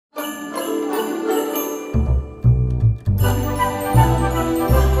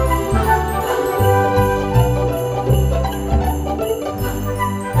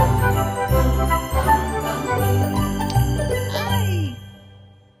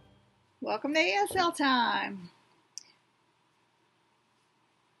Welcome to ESL time.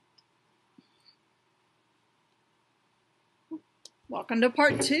 Welcome to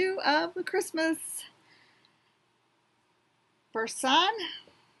part 2 of the Christmas. First sign,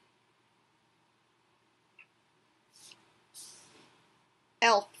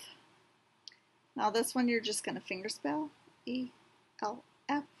 elf. Now this one you're just going to fingerspell,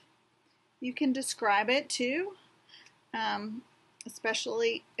 E-L-F. You can describe it too,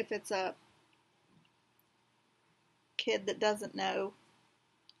 especially if it's a kid that doesn't know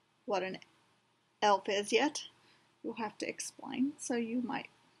what an elf is yet. You'll have to explain, so you might.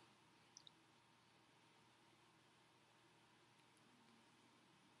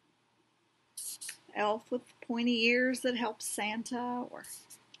 Elf with pointy ears that helps Santa, or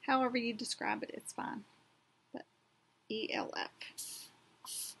however you describe it, it's fine. But E-L-F.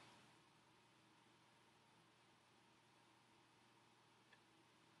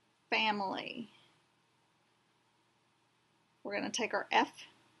 Family. We're going to take our F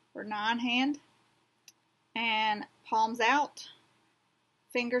or 9 hand and palms out,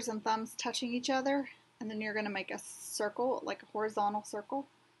 fingers and thumbs touching each other, and then you're going to make a circle, like a horizontal circle,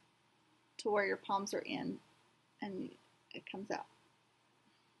 to where your palms are in and it comes out.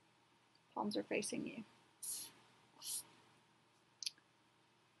 Palms are facing you.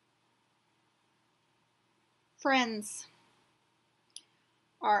 Friends.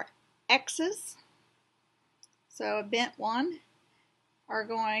 Our X's, so a bent one, are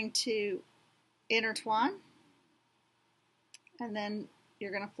going to intertwine, and then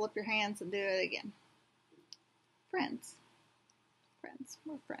you're going to flip your hands and do it again. Friends. Friends.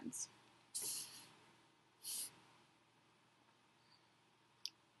 We're friends.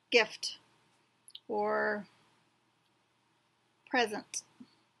 Gift or present.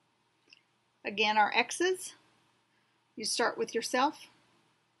 Again, our X's, you start with yourself,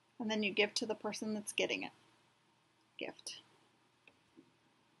 and then you give to the person that's getting it. Gift.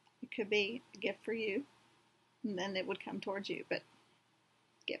 It could be a gift for you, and then it would come towards you, but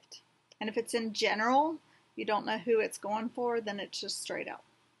gift. And if it's in general, you don't know who it's going for, then it's just straight out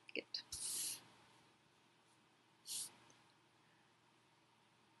gift.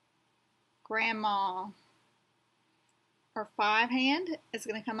 Grandma. Our 5 hand is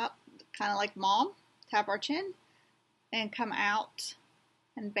going to come up kind of like mom, tap our chin, and come out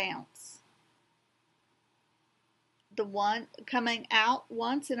and bounce. The one coming out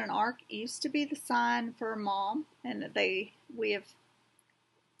once in an arc used to be the sign for mom, and we have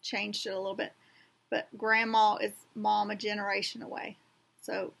changed it a little bit, but grandma is mom a generation away,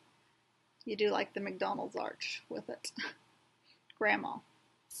 so you do like the McDonald's arch with it. Grandma.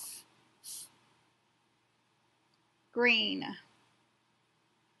 Green.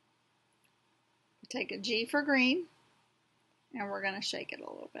 We take a G for green, and we're going to shake it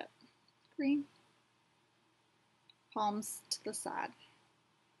a little bit. Green. Palms to the side.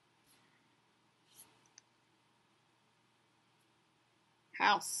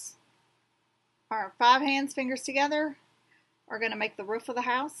 House. Our 5 hands, fingers together, are going to make the roof of the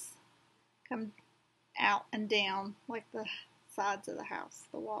house come out and down like the sides of the house,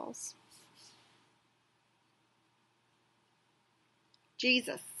 the walls.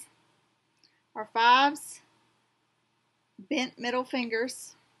 Jesus. Our 5s, bent middle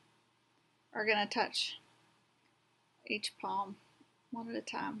fingers, are going to touch each palm one at a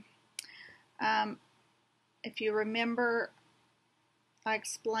time. If you remember, I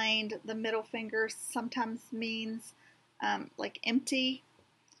explained the middle finger sometimes means like empty,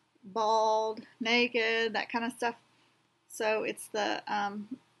 bald, naked, that kind of stuff. So it's the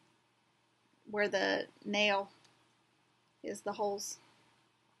where the nail is, the holes.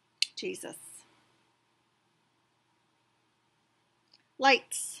 Jesus.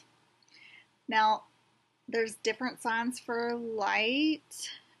 Lights. Now, there's different signs for light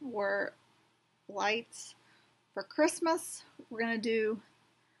or lights. For Christmas, we're going to do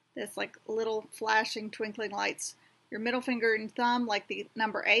this like little flashing, twinkling lights. Your middle finger and thumb, like the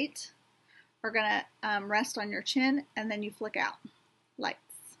number 8, are going to rest on your chin, and then you flick out. Lights.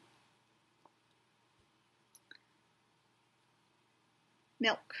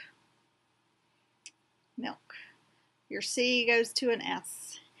 Milk. Milk. Your C goes to an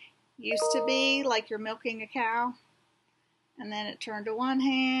S. Used to be like you're milking a cow, and then it turned to one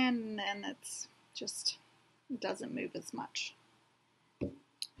hand, and then it's just, it doesn't move as much.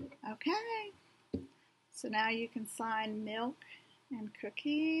 Okay, so now you can sign milk and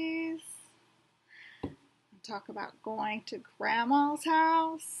cookies. Talk about going to Grandma's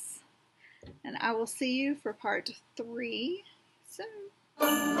house, and I will see you for part 3 soon.